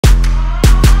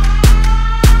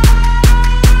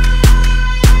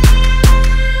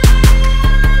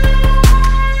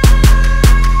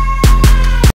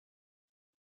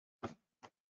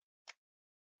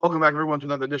Welcome back, everyone, to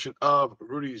another edition of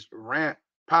Rudy's Rant,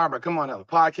 powered by Come On Now, the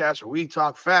podcast where we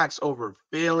talk facts over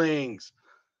feelings.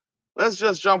 Let's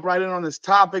just jump right in on this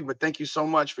topic, but thank you so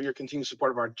much for your continued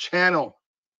support of our channel.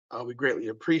 We greatly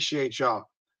appreciate y'all.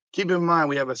 Keep in mind,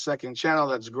 we have a second channel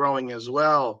that's growing as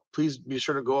well. Please be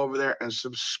sure to go over there and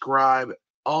subscribe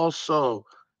also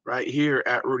right here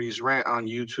at Rudy's Rant on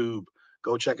YouTube.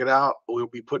 Go check it out. We'll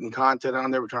be putting content on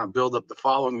there. We're trying to build up the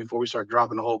following before we start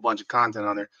dropping a whole bunch of content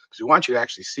on there because we want you to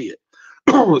actually see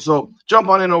it. So jump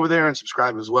on in over there and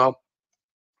subscribe as well.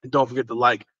 And don't forget to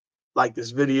like this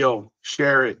video,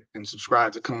 share it, and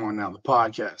subscribe to Come On Now, the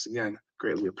podcast. Again,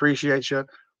 greatly appreciate you.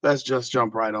 Let's just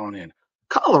jump right on in.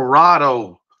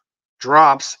 Colorado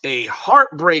drops a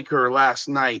heartbreaker last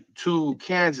night to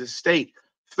Kansas State,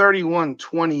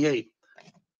 31-28.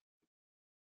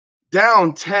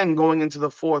 Down 10 going into the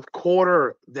fourth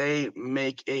quarter, they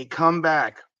make a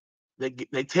comeback.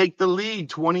 They take the lead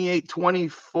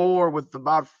 28-24 with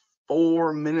about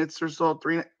 4 minutes or so, about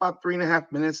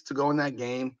 3.5 minutes to go in that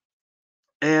game.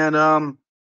 And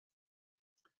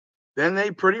then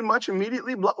they pretty much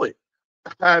immediately blow it.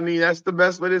 I mean, that's the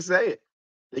best way to say it.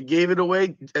 They gave it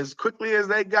away as quickly as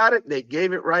they got it. They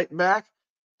gave it right back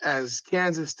as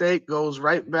Kansas State goes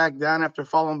right back down after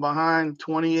falling behind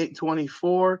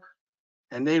 28-24.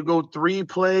 And they go 3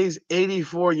 plays,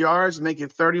 84 yards, make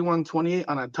it 31-28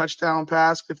 on a touchdown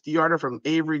pass, 50-yarder from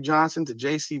Avery Johnson to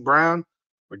J.C. Brown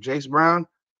or Jace Brown.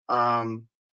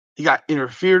 He got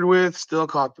interfered with, still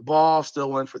caught the ball, still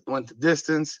went the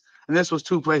distance. And this was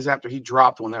 2 plays after he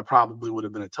dropped one that probably could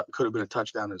have been a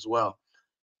touchdown as well.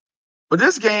 But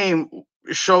this game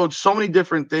showed so many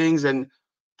different things. And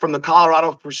from the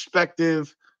Colorado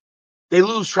perspective, they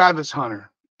lose Travis Hunter.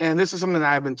 And this is something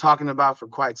that I've been talking about for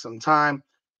quite some time.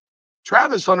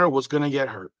 Travis Hunter was going to get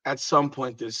hurt at some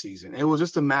point this season. It was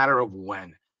just a matter of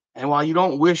when. And while you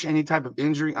don't wish any type of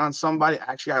injury on somebody,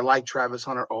 actually, I like Travis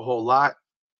Hunter a whole lot.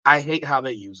 I hate how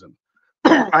they use him.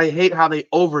 I hate how they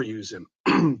overuse him.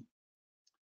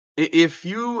 If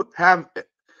you have,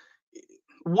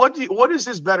 what is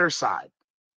his better side?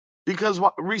 Because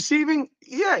receiving,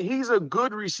 yeah, he's a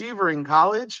good receiver in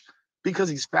college because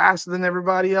he's faster than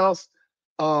everybody else.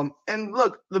 And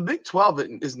look, the Big 12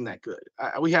 isn't that good.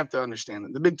 We have to understand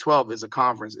that the Big 12 is a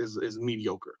conference is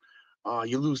mediocre.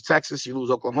 You lose Texas, you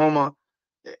lose Oklahoma.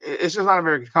 It's just not a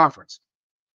very good conference.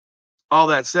 All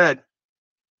that said,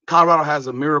 Colorado has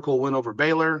a miracle win over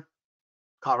Baylor.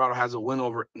 Colorado has a win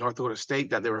over North Dakota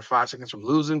State that they were 5 seconds from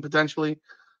losing potentially.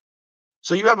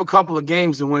 So you have a couple of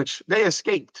games in which they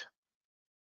escaped.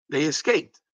 They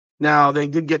escaped. Now, they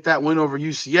did get that win over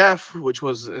UCF, which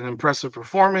was an impressive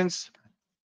performance.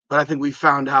 But I think we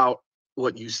found out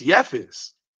what UCF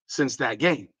is since that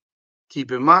game.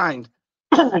 Keep in mind,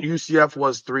 UCF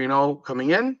was 3-0 coming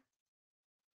in,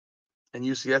 and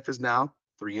UCF is now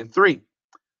 3-3.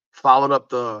 Followed up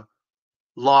the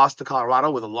loss to Colorado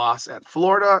with a loss at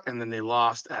Florida, and then they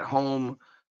lost at home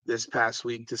this past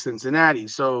week to Cincinnati.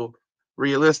 So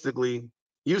realistically,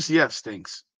 UCF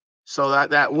stinks. So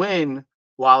that win,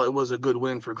 while it was a good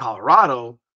win for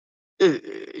Colorado,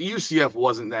 UCF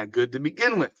wasn't that good to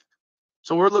begin with.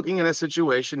 So we're looking at a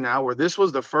situation now where this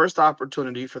was the first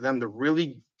opportunity for them to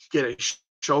really get a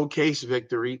showcase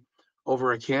victory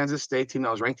over a Kansas State team that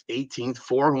was ranked 18th,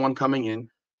 4-1 coming in,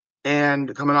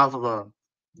 and coming off of a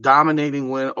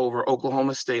dominating win over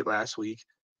Oklahoma State last week.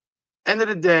 End of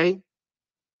the day,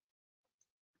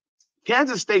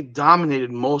 Kansas State dominated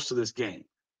most of this game.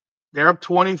 They're up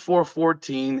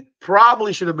 24-14,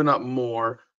 probably should have been up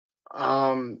more.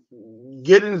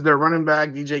 Giddens, their running back,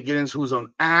 DJ Giddens, who's an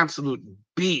absolute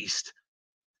beast.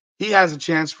 He has a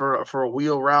chance for a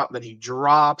wheel route that he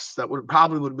drops that would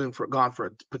have been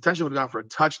potentially would have gone for a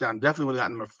touchdown. Definitely would have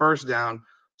gotten him a first down.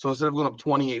 So instead of going up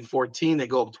 28-14, they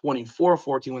go up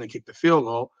 24-14 when they kick the field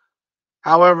goal.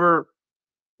 However,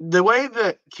 the way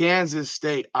that Kansas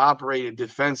State operated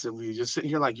defensively, you're just sitting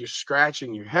here like you're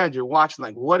scratching your head. You're watching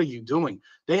like, what are you doing?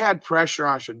 They had pressure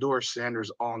on Shedeur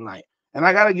Sanders all night. And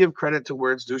I got to give credit to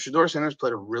where it's due. Shedeur Sanders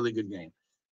played a really good game.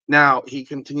 Now, he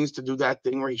continues to do that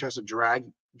thing where he tries to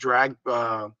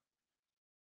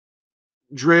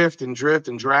drift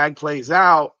and drag plays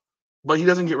out, but he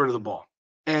doesn't get rid of the ball.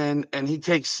 And he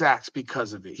takes sacks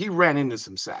because of it. He ran into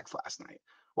some sacks last night.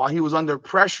 While he was under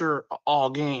pressure all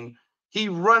game, he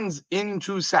runs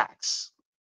into sacks.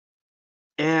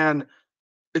 And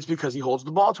it's because he holds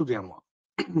the ball too damn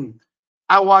long.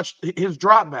 I watched his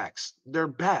dropbacks. They're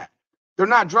bad. They're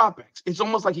not dropbacks. It's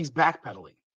almost like he's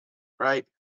backpedaling, right?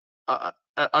 A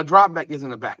dropback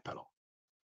isn't a backpedal.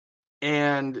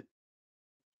 And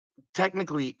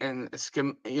technically,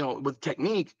 with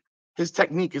technique, his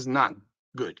technique is not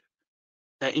good.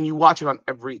 and you watch it on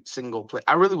every single play.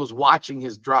 I really was watching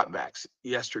his dropbacks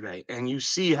yesterday, and you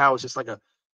see how it's just like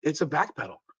it's a back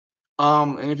pedal.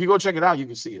 And if you go check it out, you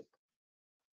can see it.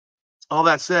 All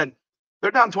that said,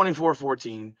 they're down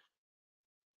 24-14.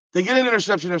 They get an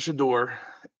interception of Shador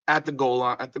at the goal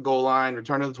line,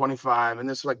 return to the 25. And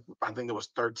this is like, I think it was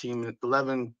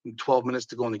 11, 12 minutes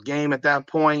to go in the game at that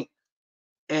point.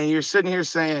 And you're sitting here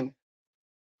saying,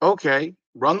 okay,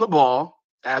 run the ball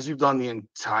as you've done the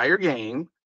entire game.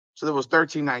 So there was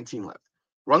 13-19 left.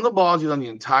 Run the ball as you've done the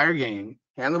entire game.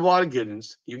 Hand the ball to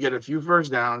Giddens. You get a few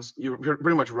first downs. You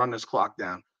pretty much run this clock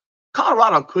down.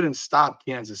 Colorado couldn't stop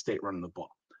Kansas State running the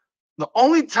ball. The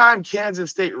only time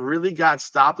Kansas State really got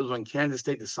stopped was when Kansas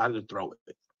State decided to throw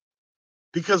it.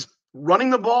 Because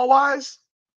running the ball wise,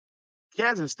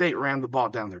 Kansas State ran the ball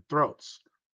down their throats.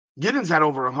 Giddens had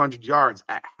over 100 yards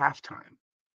at halftime.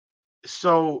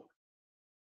 So,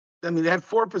 I mean, they had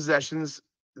 4 possessions.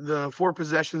 The 4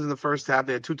 possessions in the first half,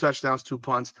 they had 2 touchdowns, 2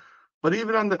 punts. But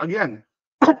even on again,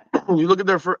 when you look at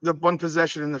the one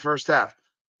possession in the first half,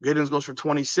 Giddens goes for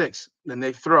 26. Then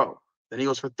they throw. Then he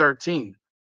goes for 13.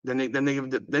 Then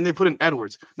they put in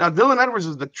Edwards. Now, Dylan Edwards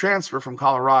is the transfer from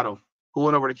Colorado who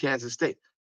went over to Kansas State.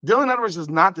 Dylan Edwards is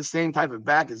not the same type of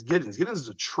back as Giddens. Giddens is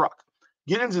a truck.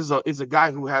 Giddens is a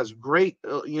guy who has great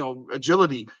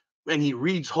agility, and he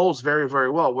reads holes very,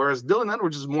 very well. Whereas Dylan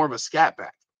Edwards is more of a scat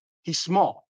back. He's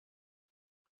small.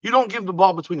 You don't give the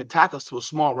ball between the tackles to a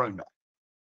small running back.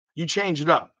 You change it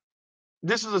up.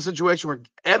 This is a situation where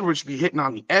Edwards should be hitting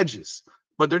on the edges,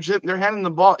 but they're handing the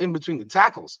ball in between the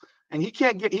tackles, and he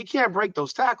can't break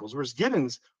those tackles. Whereas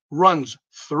Giddens runs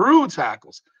through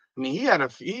tackles. I mean,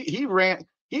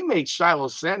 he made Shiloh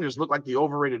Sanders look like the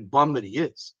overrated bum that he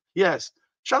is. Yes,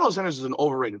 Shiloh Sanders is an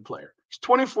overrated player. He's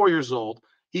 24 years old.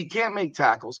 He can't make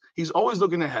tackles. He's always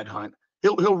looking to headhunt.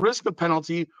 He'll risk a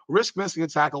penalty, risk missing a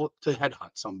tackle to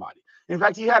headhunt somebody. In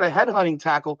fact, he had a headhunting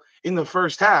tackle in the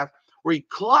first half where he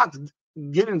clocked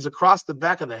Giddens across the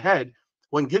back of the head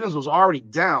when Giddens was already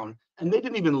down, and they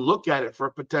didn't even look at it for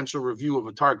a potential review of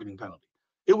a targeting penalty.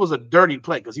 It was a dirty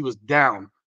play because he was down.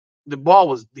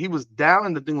 He was down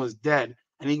and the thing was dead,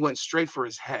 and he went straight for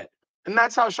his head. And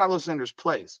that's how Shiloh Sanders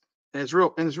plays. And it's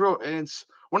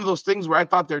one of those things where I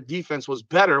thought their defense was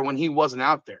better when he wasn't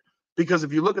out there. Because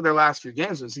if you look at their last few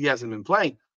games since he hasn't been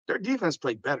playing, their defense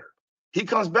played better. He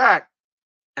comes back,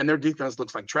 and their defense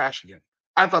looks like trash again.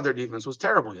 I thought their defense was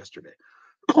terrible yesterday.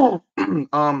 But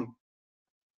even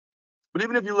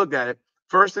if you look at it,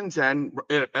 1st and 10,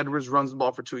 Edwards runs the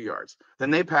ball for 2 yards.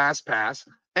 Then they pass,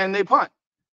 and they punt.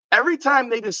 Every time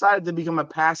they decided to become a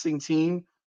passing team,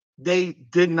 they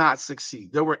did not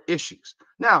succeed. There were issues.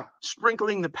 Now,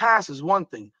 sprinkling the pass is one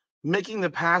thing. Making the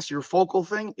pass your focal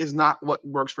thing is not what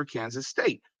works for Kansas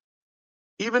State.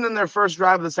 Even in their first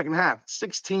drive of the second half,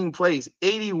 16 plays,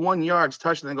 81 yards,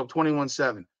 touchdown, they go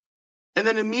 21-7. And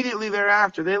then immediately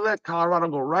thereafter, they let Colorado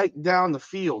go right down the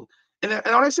field. And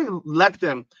when I say let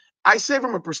them, I say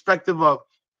from a perspective of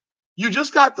you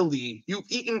just got the lead. You've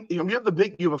eaten, you have a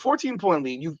 14-point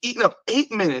lead. You've eaten up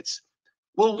 8 minutes.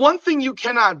 Well, one thing you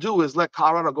cannot do is let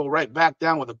Colorado go right back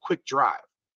down with a quick drive.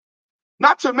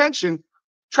 Not to mention,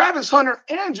 Travis Hunter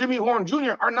and Jimmy Horn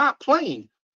Jr. are not playing.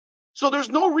 So there's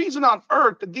no reason on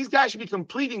earth that these guys should be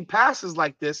completing passes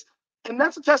like this. And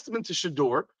that's a testament to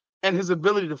Shador and his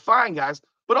ability to find guys,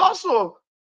 but also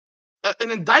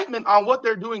an indictment on what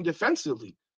they're doing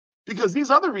defensively. Because these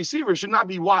other receivers should not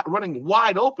be running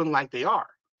wide open like they are.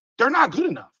 They're not good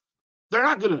enough. They're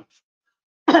not good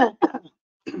enough.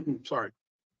 Sorry.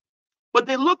 But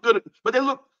they look good. But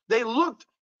they looked.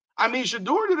 I mean,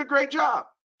 Shador did a great job.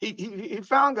 He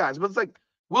found guys. But it's like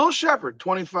Will Shepherd,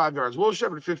 25 yards. Will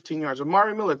Shepherd, 15 yards.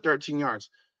 Amari Miller, 13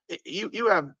 yards. You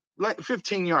have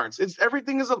 15 yards. It's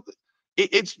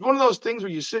one of those things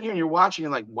where you sit here and you're watching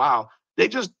and like, wow, they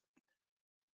just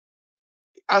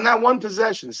on that one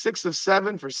possession, 6 of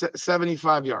 7 for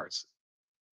 75 yards.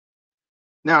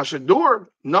 Now, Shador,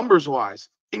 numbers-wise,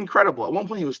 incredible. At one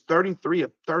point, he was 33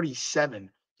 of 37.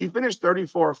 He finished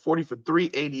 34 of 40 for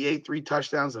 388, 3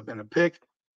 touchdowns and a pick.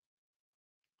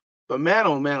 But man,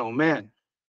 oh man, oh man,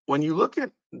 when you look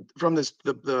at from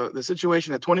the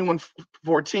situation at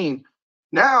 21-14,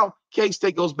 now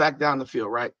K-State goes back down the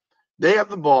field, right? They have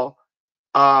the ball.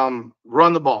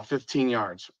 Run the ball, 15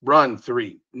 yards. Run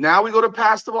 3. Now we go to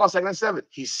pass the ball, 2nd and 7.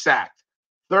 He's sacked.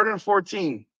 3rd and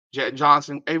 14.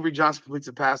 Avery Johnson completes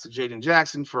a pass to Jaden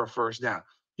Jackson for a first down.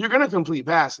 You're going to complete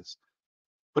passes.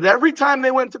 But every time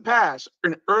they went to pass,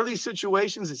 in early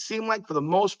situations, it seemed like for the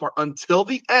most part, until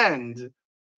the end,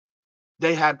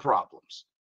 they had problems.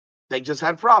 They just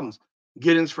had problems.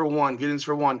 Giddens for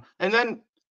one. And then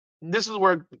this is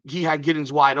where he had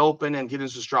Giddens wide open and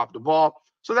Giddens just dropped the ball.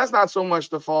 So that's not so much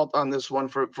the fault on this one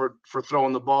for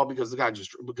throwing the ball because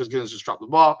Giddens just dropped the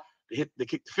ball. They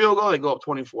kick the field goal, they go up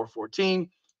 24-14.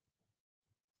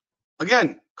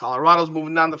 Again, Colorado's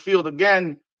moving down the field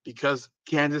again because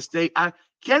Kansas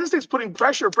State's putting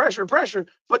pressure,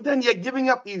 but then yet giving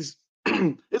up these.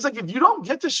 It's like if you don't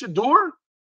get to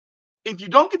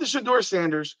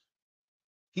Sanders,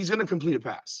 he's going to complete a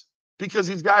pass because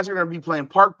these guys are going to be playing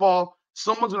park ball.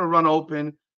 Someone's going to run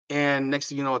open, and next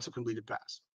thing you know, it's a completed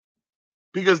pass.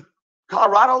 Because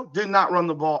Colorado did not run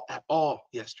the ball at all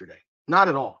yesterday. Not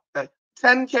at all.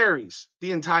 10 carries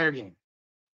the entire game.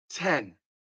 10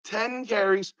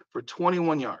 carries for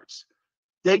 21 yards.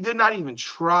 They did not even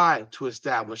try to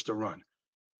establish the run.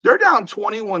 They're down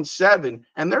 21-7,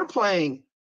 and they're playing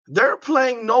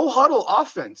no huddle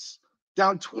offense.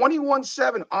 Down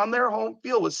 21-7 on their home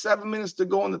field with 7 minutes to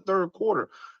go in the third quarter.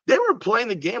 They were playing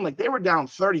the game like they were down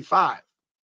 35.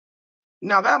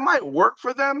 Now, that might work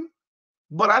for them,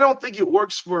 but I don't think it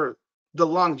works for the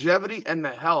longevity and the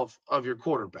health of your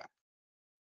quarterback.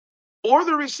 Or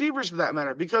the receivers for that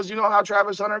matter, because you know how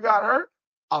Travis Hunter got hurt?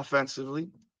 Offensively.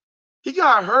 He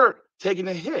got hurt taking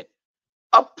a hit.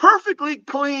 A perfectly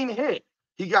clean hit.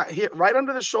 He got hit right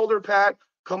under the shoulder pad,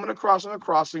 coming across on a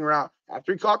crossing route.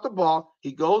 After he caught the ball,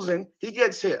 he goes in, he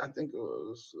gets hit. I think it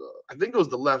was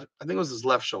his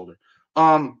left shoulder.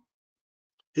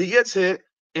 He gets hit,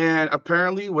 and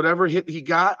apparently whatever hit he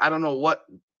got, I don't know what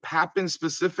happened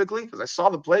specifically because I saw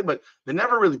the play, but they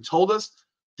never really told us.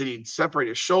 Did he separate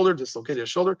his shoulder, dislocate his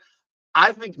shoulder?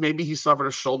 I think maybe he suffered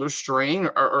a shoulder strain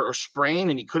or sprain,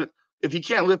 and if he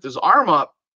can't lift his arm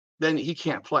up, then he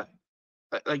can't play.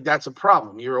 Like that's a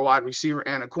problem. You're a wide receiver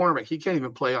and a cornerback. He can't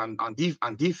even play on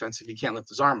defense if he can't lift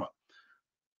his arm up.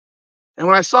 And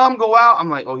when I saw him go out, I'm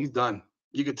like, oh, he's done.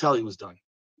 You could tell he was done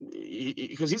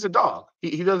because he's a dog.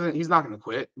 He's not going to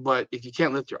quit. But if you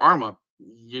can't lift your arm up,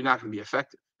 you're not going to be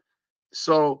effective.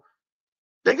 So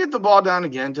they get the ball down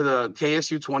again to the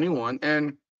KSU 21,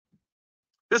 and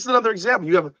this is another example.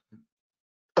 You have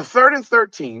a 3rd and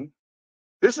 13.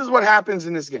 This is what happens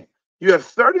in this game. You have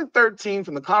 3rd and 13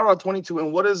 from the Colorado 22,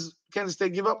 and what does Kansas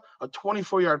State give up? A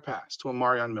 24-yard pass to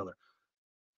Amarion Miller.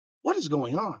 What is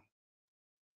going on?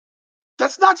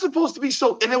 That's not supposed to be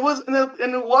so, and it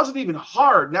wasn't even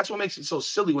hard. And that's what makes it so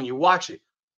silly when you watch it.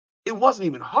 It wasn't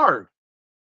even hard.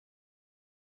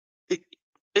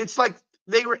 It's like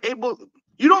they were able.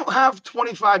 You don't have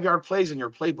 25-yard plays in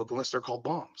your playbook unless they're called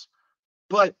bombs.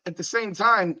 But at the same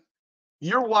time,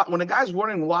 when a guy's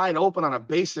running wide open on a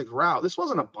basic route, this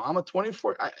wasn't a bomb. A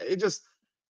 24.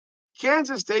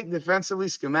 Kansas State defensively,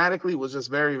 schematically was just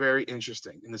very, very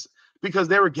interesting in this because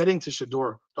they were getting to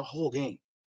Shedeur the whole game.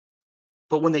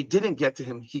 But when they didn't get to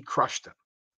him, he crushed them.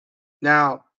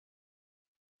 Now,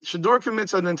 Shedeur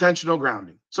commits an intentional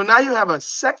grounding. So now you have a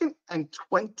 2nd and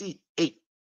 28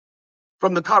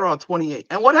 from the Colorado 28.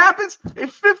 And what happens? A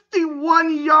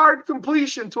 51-yard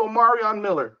completion to Amarion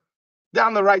Miller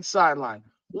down the right sideline.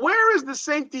 Where is the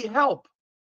safety help?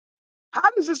 How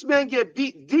does this man get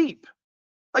beat deep?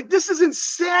 Like, this is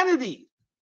insanity.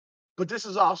 But this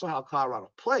is also how Colorado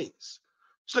plays.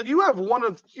 So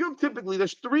typically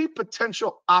there's 3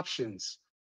 potential options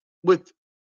with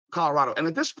Colorado. And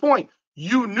at this point,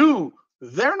 you knew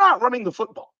they're not running the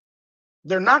football.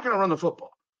 They're not going to run the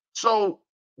football. So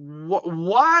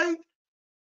why?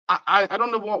 I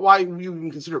don't know why you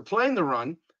even consider playing the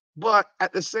run, but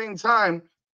at the same time,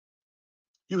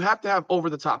 you have to have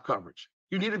over-the-top coverage.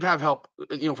 You need to have help,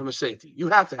 from the safety. You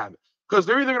have to have it because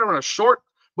they're either going to run a short,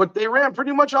 but they ran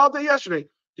pretty much all day yesterday.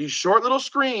 These short little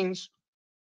screens,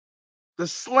 the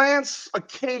slants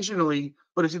occasionally,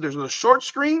 but it's either the short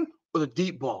screen or the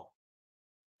deep ball.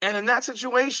 And in that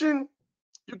situation,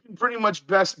 you can pretty much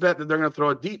best bet that they're going to throw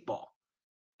a deep ball.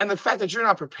 And the fact that you're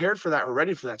not prepared for that or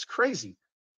ready for that's crazy.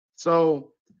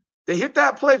 So they hit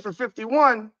that play for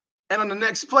 51, and on the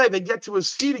next play, they get to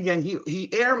his feet again. He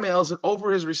airmails it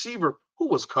over his receiver, who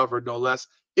was covered no less.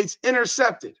 It's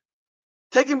intercepted.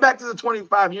 Taken back to the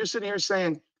 25, you're sitting here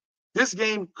saying, this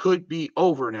game could be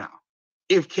over now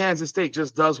if Kansas State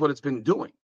just does what it's been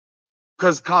doing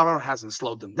because Colorado hasn't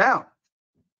slowed them down.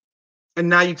 And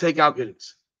now you take out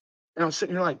Giddens. And I'm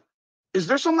sitting here like, is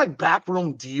there some like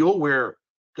backroom deal where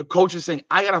the coach is saying,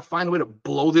 I got to find a way to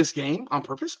blow this game on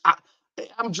purpose?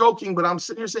 I'm joking, but I'm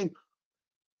sitting here saying,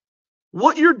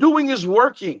 what you're doing is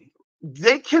working.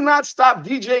 They cannot stop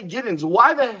DJ Giddens.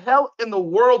 Why the hell in the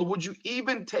world would you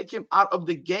even take him out of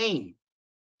the game?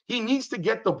 He needs to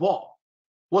get the ball.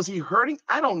 Was he hurting?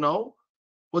 I don't know.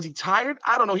 Was he tired?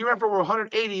 I don't know. He ran for over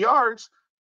 180 yards,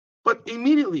 but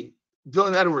immediately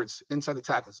Dylan Edwards inside the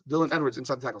tackles. Dylan Edwards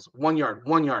inside the tackles. 1 yard,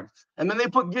 1 yard. And then they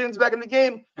put Giddens back in the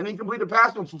game and he completed a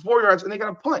pass for 4 yards and they got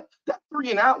a punt. That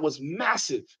 3 and out was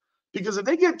massive because if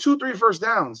they get 2, 3 first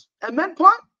downs and then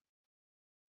punt,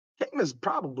 game is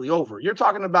probably over. You're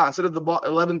talking about instead of the ball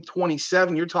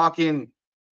 11:27, you're talking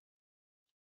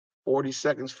 40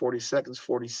 seconds, 40 seconds,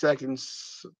 40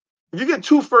 seconds. If you get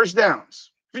 2 first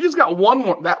downs, if you just got one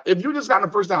more, that if you just got a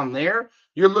first down there,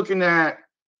 you're looking at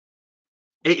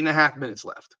 8.5 minutes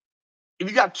left. If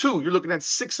you got 2, you're looking at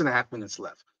 6.5 minutes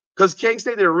left. Because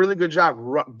K-State did a really good job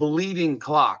bleeding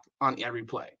clock on every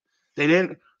play. They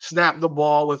didn't snap the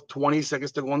ball with 20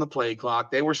 seconds to go on the play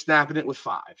clock. They were snapping it with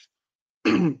 5.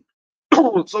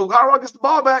 So Colorado gets the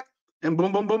ball back, and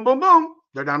boom, boom, boom, boom, boom.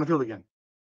 They're down the field again.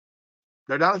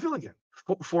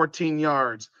 14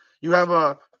 yards. You had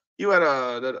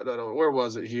where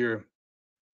was it here?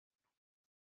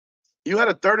 You had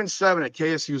a 3rd and 7 at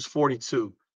KSU's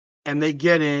 42, and they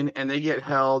get in and they get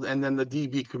held, and then the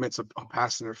DB commits a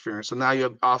pass interference. So now you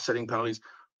have offsetting penalties.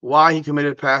 Why he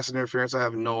committed pass interference, I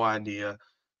have no idea.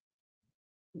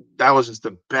 That was just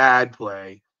a bad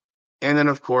play. And then,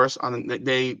 of course,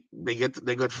 they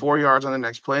get 4 yards on the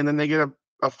next play, and then they get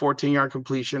a 14-yard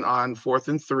completion on 4th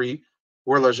and 3,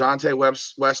 where LaJohntay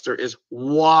Webster is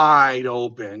wide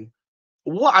open.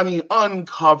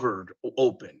 Uncovered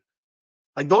open.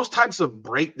 Like those types of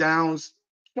breakdowns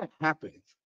can't happen.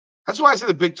 That's why I say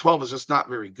the Big 12 is just not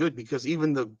very good because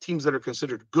even the teams that are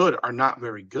considered good are not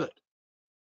very good.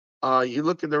 You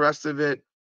look at the rest of it,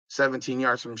 17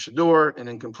 yards from Shedeur and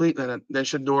incomplete, and then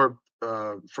Shedeur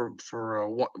for a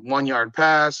 1 yard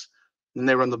pass, and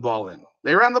they run the ball in.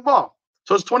 They ran the ball.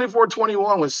 So it's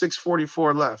 24-21 with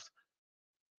 6:44 left.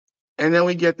 And then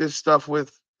we get this stuff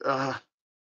with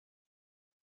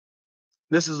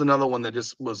this is another one that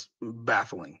just was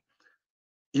baffling.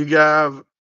 There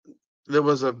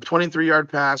was a 23-yard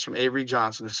pass from Avery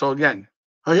Johnson. So again,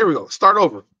 here we go. Start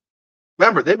over.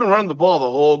 Remember, they've been running the ball the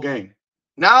whole game.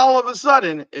 Now all of a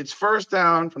sudden, it's first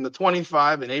down from the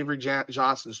 25, and Avery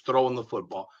Johnson's throwing the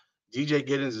football. DJ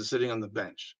Giddens is sitting on the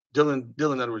bench.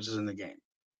 Dylan Edwards is in the game.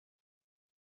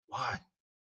 Why?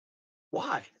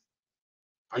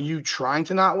 Are you trying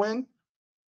to not win?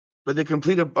 But they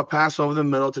complete a pass over the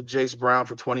middle to Jace Brown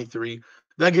for 23.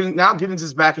 Now Giddens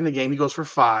is back in the game. He goes for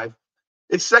 5.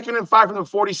 It's 2nd and 5 from the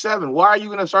 47. Why are you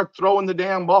going to start throwing the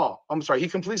damn ball? I'm sorry. He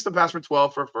completes the pass for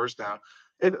 12 for a first down.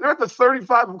 They're at the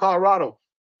 35 of Colorado.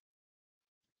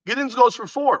 Giddens goes for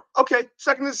 4. Okay,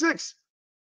 2nd and 6.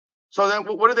 So then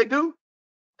what do they do?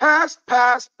 Pass,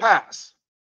 pass, pass.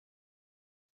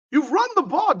 You've run the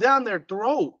ball down their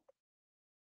throat.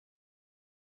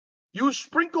 You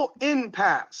sprinkle in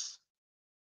pass.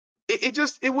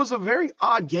 It was a very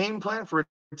odd game plan for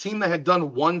a team that had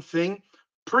done one thing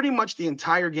pretty much the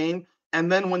entire game.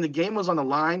 And then when the game was on the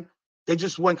line, they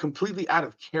just went completely out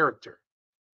of character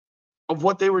of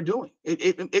what they were doing.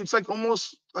 It's like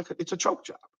almost like it's a choke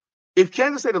job. If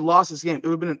Kansas State had lost this game, it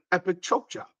would have been an epic choke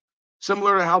job,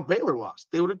 similar to how Baylor lost.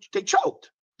 They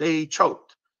choked. They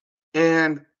choked.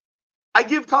 And I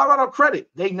give Colorado credit.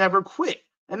 They never quit.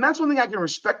 And that's one thing I can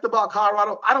respect about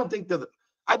Colorado.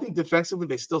 I think defensively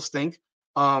they still stink.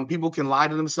 People can lie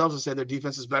to themselves and say their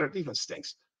defense is better. Defense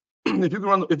stinks. If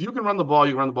you can run the ball,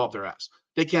 you run the ball up their ass.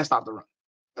 They can't stop the run.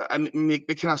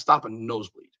 They cannot stop a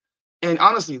nosebleed. And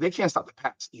honestly, they can't stop the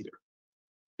pass either.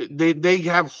 They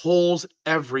have holes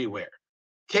everywhere.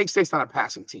 K-State's not a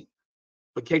passing team,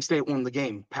 but K-State won the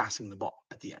game passing the ball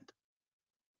at the end.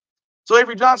 So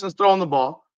Avery Johnson's throwing the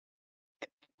ball,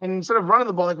 and instead of running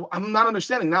the ball, I'm not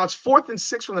understanding. Now it's 4th and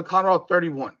 6 from the Colorado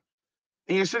 31.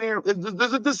 And you're sitting here,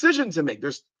 there's a decision to make.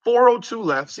 There's 4:02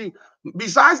 left. See,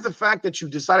 besides the fact that you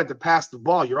decided to pass the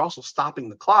ball, you're also stopping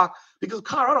the clock because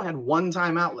Colorado had 1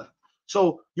 timeout left.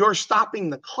 So you're stopping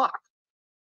the clock.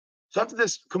 So after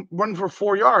this run for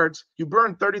 4 yards, you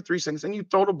burn 33 seconds and you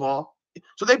throw the ball.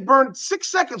 So they burned 6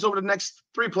 seconds over the next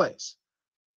 3 plays.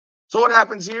 So what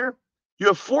happens here? You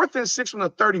have 4th and 6 from the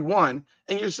 31,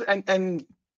 and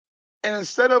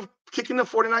instead of kicking the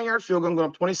 49-yard field goal and going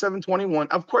up 27-21,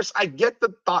 of course, I get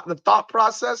the thought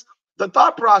process. The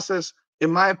thought process,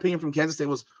 in my opinion, from Kansas State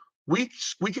was we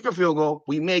kick a field goal,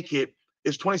 we make it,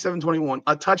 it's 27-21,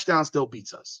 a touchdown still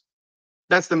beats us.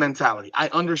 That's the mentality. I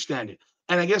understand it.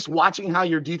 And I guess watching how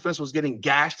your defense was getting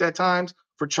gashed at times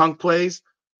for chunk plays,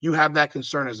 you have that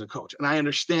concern as a coach. And I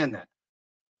understand that.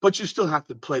 But you still have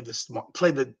to play the smart,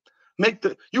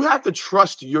 you have to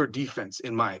trust your defense,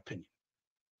 in my opinion.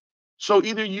 So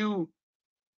either you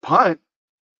punt,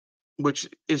 which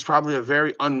is probably a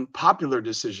very unpopular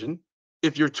decision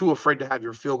if you're too afraid to have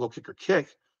your field goal kicker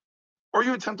kick, or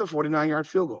you attempt a 49-yard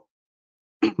field goal.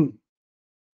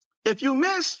 If you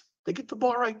miss, they get the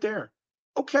ball right there.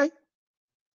 Okay,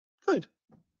 good.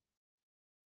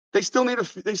 They still need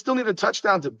a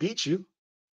touchdown to beat you.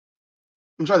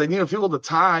 I'm sorry, they need a field goal to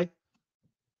tie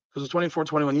because it's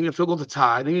 24-21. You need a field goal to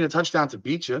tie. They need a touchdown to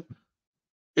beat you.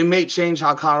 It may change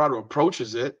how Colorado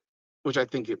approaches it, which I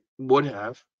think it would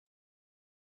have,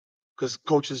 because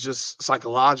coaches just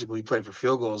psychologically play for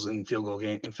field goals in field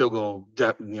goal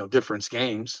difference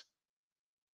games.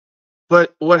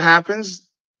 But what happens?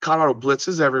 Colorado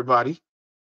blitzes everybody.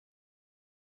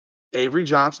 Avery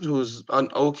Johnson, who's an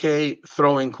okay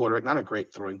throwing quarterback, not a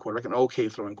great throwing quarterback, an okay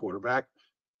throwing quarterback,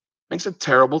 makes a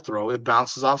terrible throw. It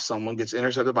bounces off someone, gets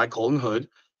intercepted by Colton Hood,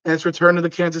 and it's returned to the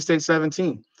Kansas State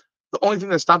 17. The only thing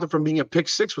that stopped it from being a pick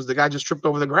six was the guy just tripped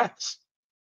over the grass.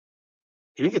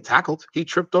 He didn't get tackled. He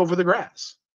tripped over the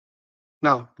grass.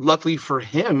 Now, luckily for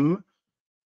him,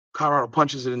 Colorado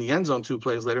punches it in the end zone 2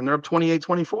 plays later, and they're up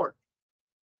 28-24.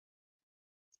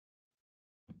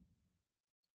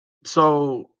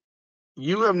 So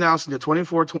you have now seen the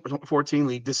 24-14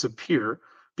 lead disappear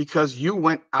because you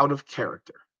went out of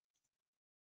character.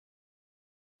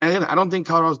 And again, I don't think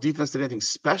Colorado's defense did anything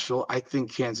special. I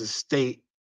think Kansas State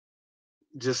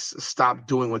just stopped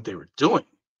doing what they were doing.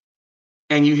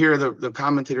 And you hear the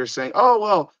commentators saying, oh,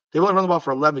 well, they only run the ball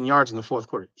for 11 yards in the fourth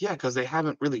quarter. Yeah, because they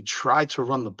haven't really tried to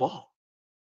run the ball.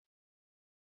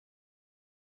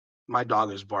 My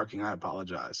dog is barking. I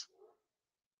apologize.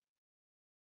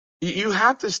 You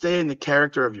have to stay in the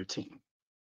character of your team,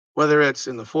 whether it's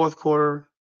in the fourth quarter,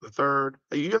 the third.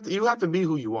 You have to be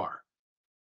who you are.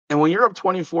 And when you're up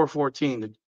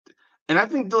 24-14, and I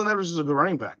think Dylan Edwards is a good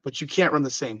running back, but you can't run the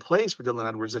same plays for Dylan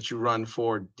Edwards that you run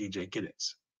for DJ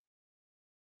Giddens.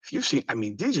 If you've seen, I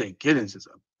mean, DJ Giddens is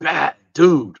a bad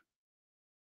dude.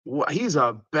 He's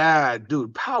a bad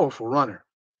dude, powerful runner.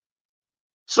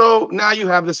 So now you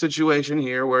have the situation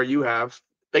here where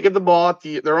they get the ball at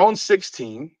their own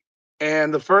 16,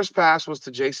 and the first pass was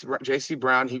to JC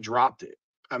Brown. He dropped it.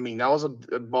 I mean, that was a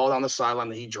ball down the sideline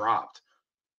that he dropped.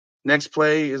 Next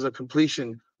play is a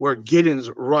completion where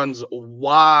Giddens runs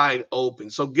wide open.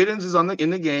 So Giddens is in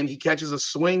the game. He catches a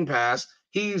swing pass.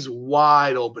 He's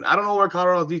wide open. I don't know where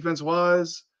Colorado's defense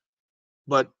was,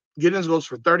 but Giddens goes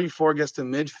for 34, gets to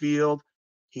midfield.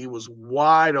 He was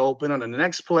wide open. On the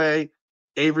next play,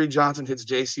 Avery Johnson hits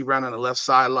J.C. Brown on the left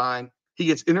sideline. He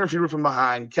gets interfered from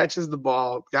behind, catches the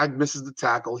ball. Guy misses the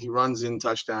tackle. He runs in,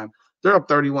 touchdown. They're up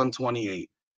 31-28.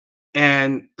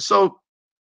 And so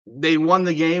they won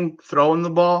the game throwing the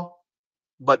ball,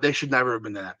 but they should never have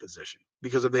been in that position,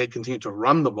 because if they had continued to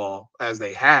run the ball as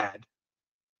they had,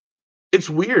 it's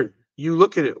weird. You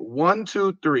look at it, 1,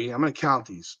 2, 3. I'm going to count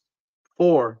these.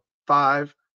 4,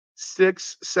 5,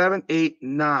 6, 7, 8,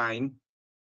 9,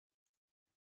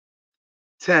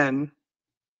 10.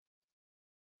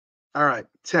 All right,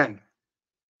 10.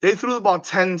 They threw the ball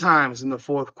 10 times in the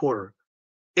fourth quarter.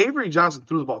 Avery Johnson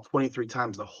threw the ball 23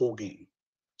 times the whole game.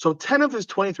 So 10 of his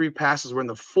 23 passes were in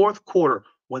the fourth quarter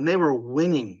when they were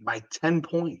winning by 10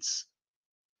 points.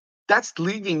 That's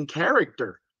leaving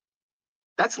character.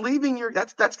 That's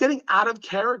getting out of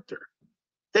character.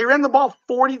 They ran the ball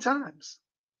 40 times.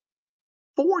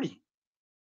 40.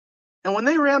 And when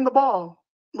they ran the ball,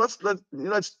 let's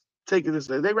take it this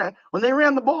way. When they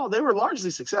ran the ball, they were largely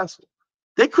successful.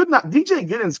 They could not. DJ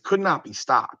Giddens could not be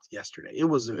stopped yesterday. It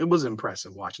was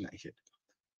impressive watching that kid.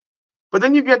 But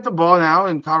then you get the ball now,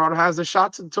 and Colorado has a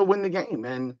shot to win the game.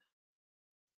 And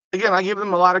again, I give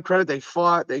them a lot of credit. They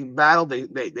fought, they battled, they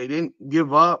didn't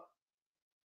give up.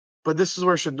 But this is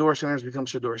where Shedeur Sanders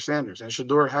becomes Shedeur Sanders, and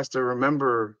Shedeur has to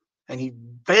remember, and he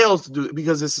fails to do it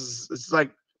because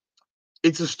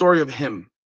it's a story of him.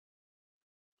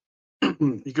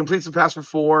 He completes the pass for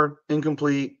 4,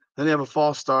 incomplete. Then they have a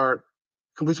false start,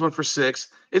 completes one for 6.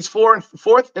 It's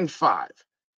 4th and 5.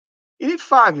 You need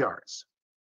 5 yards.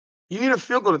 You need a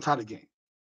field goal to tie the game.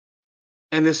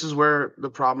 And this is where the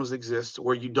problems exist,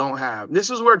 where you don't have. This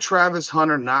is where Travis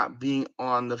Hunter not being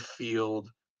on the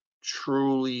field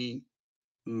truly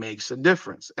makes a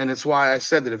difference. And it's why I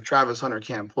said that if Travis Hunter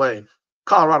can't play,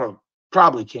 Colorado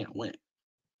probably can't win.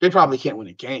 They probably can't win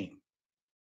a game,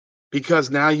 because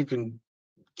now you can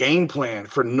game plan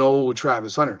for no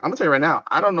Travis Hunter. I'm gonna tell you right now,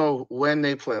 I don't know when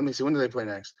they play. Let me see, when do they play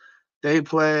next? They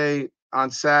play on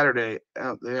Saturday.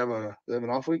 They have an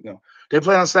off week? No. They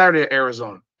play on Saturday at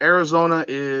Arizona. Arizona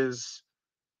is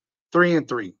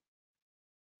 3-3.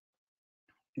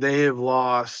 They have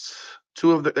lost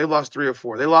they lost 3 or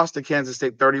 4. They lost to Kansas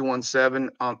State 31-7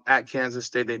 at Kansas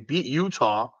State. They beat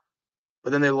Utah,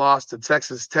 but then they lost to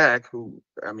Texas Tech, who,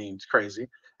 I mean, it's crazy.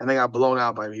 And they got blown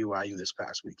out by BYU this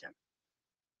past weekend.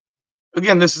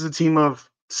 Again, this is a team of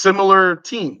similar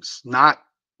teams, not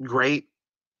great,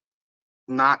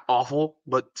 not awful,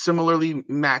 but similarly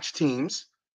matched teams.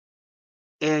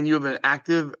 And you have an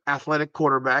active athletic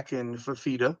quarterback in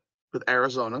Fafita with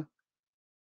Arizona.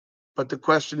 But the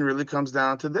question really comes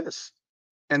down to this.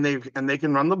 And they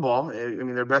can run the ball. I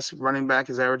mean, their best running back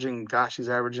is averaging, gosh, he's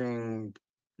averaging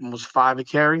almost 5 a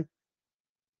carry.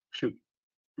 Shoot,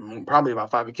 probably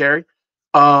about 5 a carry.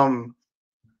 Um,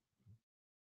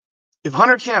 if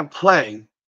Hunter can't play,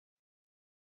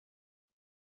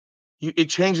 it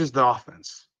changes the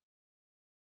offense.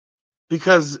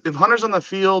 Because if Hunter's on the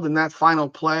field in that final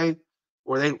play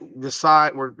where they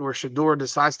decide where Shador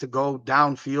decides to go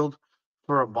downfield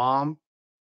for a bomb,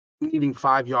 needing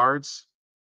 5 yards,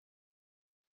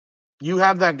 you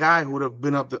have that guy who would have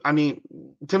been up the. I mean,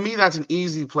 to me, that's an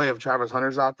easy play if Travis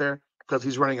Hunter's out there because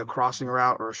he's running a crossing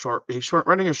route or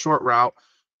running a short route.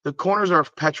 The corners are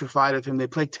petrified of him. They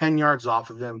play 10 yards off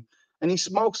of him, and he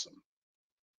smokes them.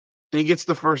 And he gets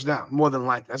the first down, more than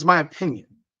likely. That's my opinion.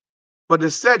 But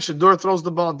instead, Shador throws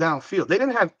the ball downfield. They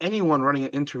didn't have anyone running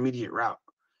an intermediate route.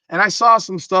 And I saw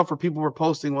some stuff where people were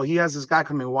posting, well, he has this guy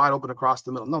coming wide open across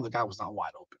the middle. No, the guy was not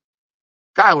wide open.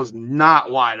 Guy was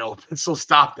not wide open. So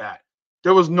stop that.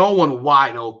 There was no one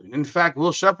wide open. In fact,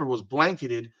 Will Shepherd was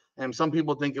blanketed, and some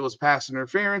people think it was pass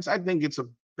interference. I think it's a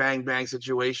bang-bang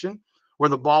situation where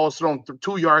the ball was thrown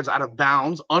 2 yards out of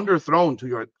bounds, underthrown 2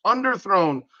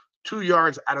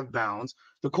 yards out of bounds.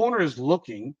 The corner is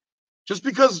looking. Just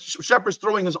because Shepard's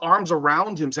throwing his arms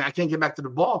around him saying, I can't get back to the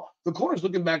ball, the corner's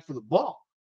looking back for the ball.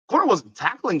 Corner wasn't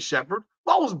tackling Shepard.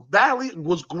 Ball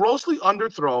was grossly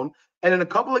underthrown. And in a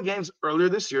couple of games earlier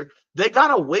this year, they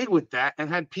got away with that and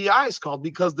had PIs called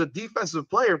because the defensive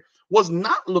player was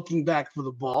not looking back for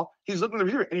the ball. He's looking at the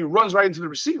receiver and he runs right into the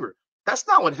receiver. That's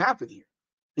not what happened here.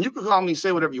 And you can call me,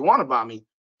 say whatever you want about me.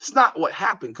 It's not what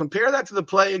happened. Compare that to the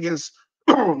play against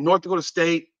North Dakota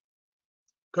State.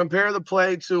 Compare the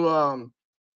play to what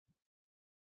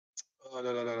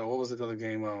was the other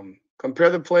game? Compare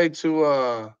the play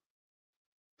to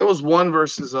there was one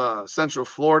versus Central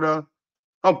Florida.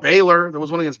 Oh, Baylor. There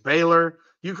was one against Baylor.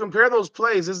 You compare those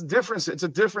plays, it's different. It's a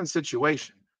different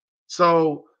situation.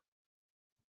 So,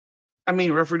 I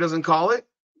mean, referee doesn't call it,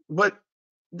 but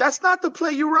that's not the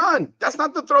play you run. That's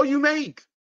not the throw you make.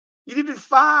 You needed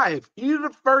 5. You needed a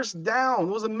first down.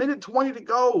 It was 1:20 to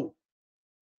go.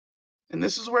 And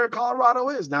this is where Colorado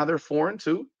is. Now they're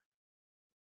 4-2.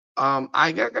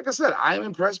 Like I said, I'm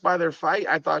impressed by their fight.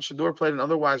 I thought Shador played an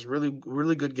otherwise really,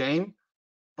 really good game.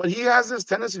 But he has this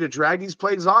tendency to drag these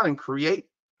plays on and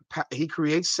he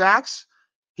creates sacks.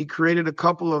 He created a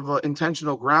couple of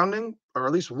intentional grounding, or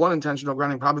at least one intentional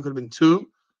grounding, probably could have been 2.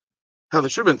 Hell, there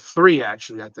should have been 3,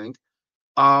 actually, I think.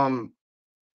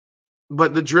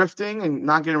 But the drifting and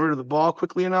not getting rid of the ball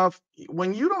quickly enough,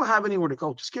 when you don't have anywhere to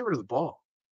go, just get rid of the ball.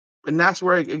 And that's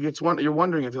where it gets you're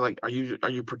wondering if you're like, are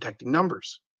you protecting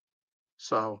numbers?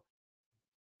 So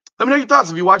let me know your thoughts.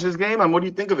 If you watch this game, what do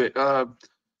you think of it?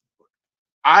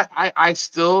 I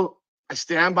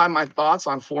stand by my thoughts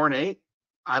on 4-8.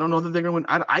 I don't know that they're going to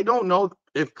win. I don't know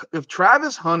if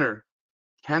Travis Hunter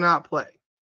cannot play,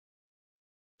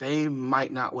 they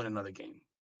might not win another game.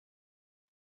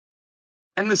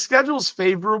 And the schedule's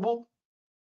favorable.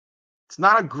 It's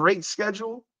not a great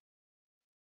schedule,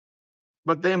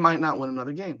 but they might not win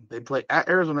another game. They play at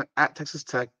Arizona, at Texas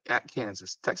Tech, at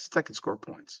Kansas. Texas Tech can score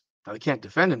points. Now they can't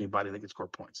defend anybody. They can score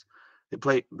points.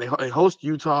 They host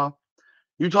Utah.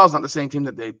 Utah's not the same team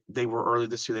that they were early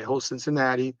this year. They host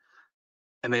Cincinnati,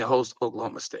 and they host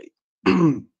Oklahoma State.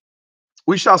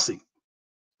 We shall see.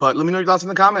 But let me know your thoughts in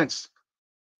the comments.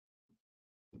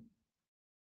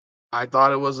 I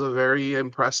thought it was a very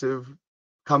impressive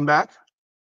comeback.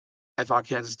 I thought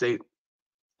Kansas State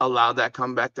allowed that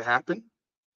comeback to happen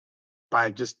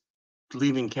by just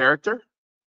leaving character.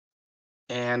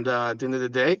 And at the end of the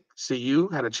day, CU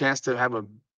had a chance to have a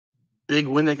big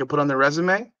win they could put on their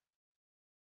resume,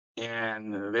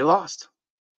 and they lost.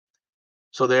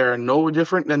 So they are no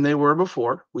different than they were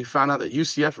before. We found out that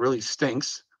UCF really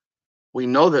stinks. We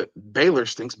know that Baylor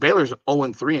stinks. Baylor's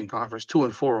 0-3 in conference,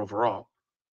 2-4 overall.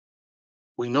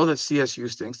 We know that CSU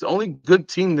stinks. The only good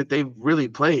team that they've really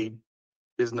played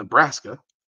is Nebraska.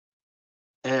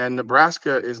 And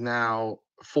Nebraska is now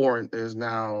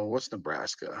what's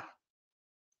Nebraska?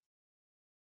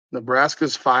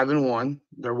 Nebraska's 5-1.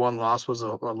 Their one loss was a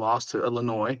loss to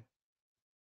Illinois.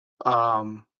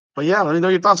 But yeah, let me know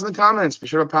your thoughts in the comments. Be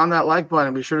sure to pound that like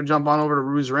button. Be sure to jump on over to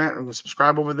Rue's Rant and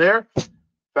subscribe over there.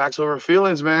 Facts over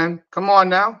feelings, man. Come on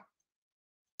now.